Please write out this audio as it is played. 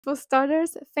For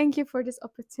starters, thank you for this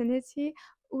opportunity.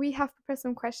 We have prepared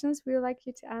some questions we would like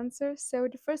you to answer. So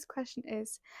the first question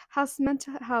is, has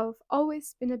mental health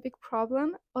always been a big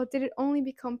problem, or did it only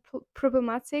become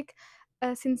problematic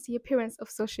since the appearance of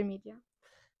social media?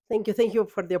 Thank you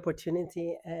for the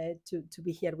opportunity to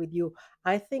be here with you.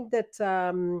 I think that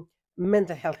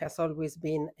mental health has always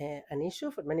been an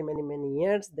issue for many, many, many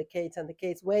years, decades and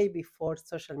decades, way before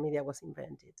social media was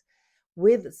invented.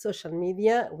 With social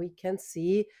media, we can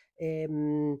see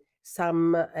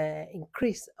some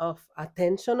increase of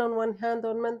attention on one hand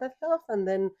on mental health, and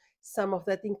then some of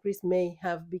that increase may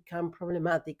have become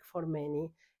problematic for many.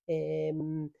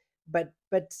 Um,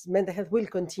 but mental health will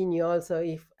continue also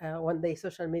if one day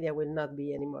social media will not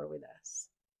be anymore with us.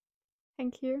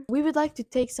 Thank you. We would like to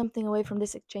take something away from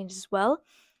this exchange as well.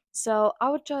 So I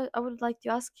would like to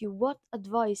ask you, what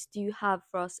advice do you have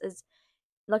for us as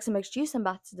Luxembourg's youth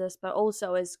ambassadors, but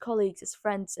also as colleagues, as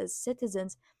friends, as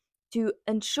citizens, to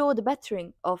ensure the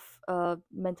bettering of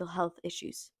mental health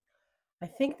issues? I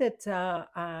think that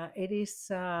it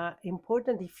is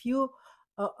important if you,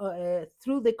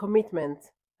 through the commitment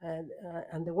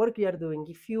and the work you are doing,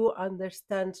 if you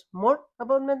understand more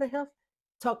about mental health,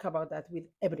 talk about that with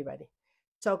everybody.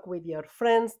 Talk with your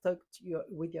friends,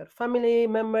 with your family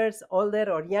members,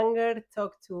 older or younger,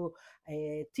 talk to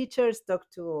teachers, talk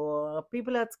to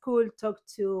people at school, talk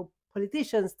to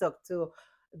politicians, talk to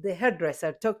the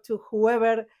hairdresser, talk to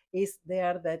whoever is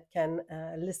there that can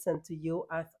listen to you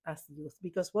as youth.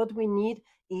 Because what we need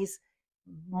is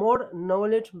more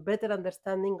knowledge, better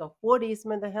understanding of what is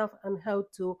mental health and how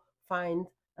to find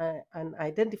and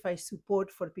identify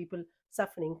support for people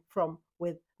suffering from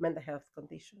with mental health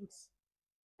conditions.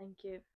 Thank you.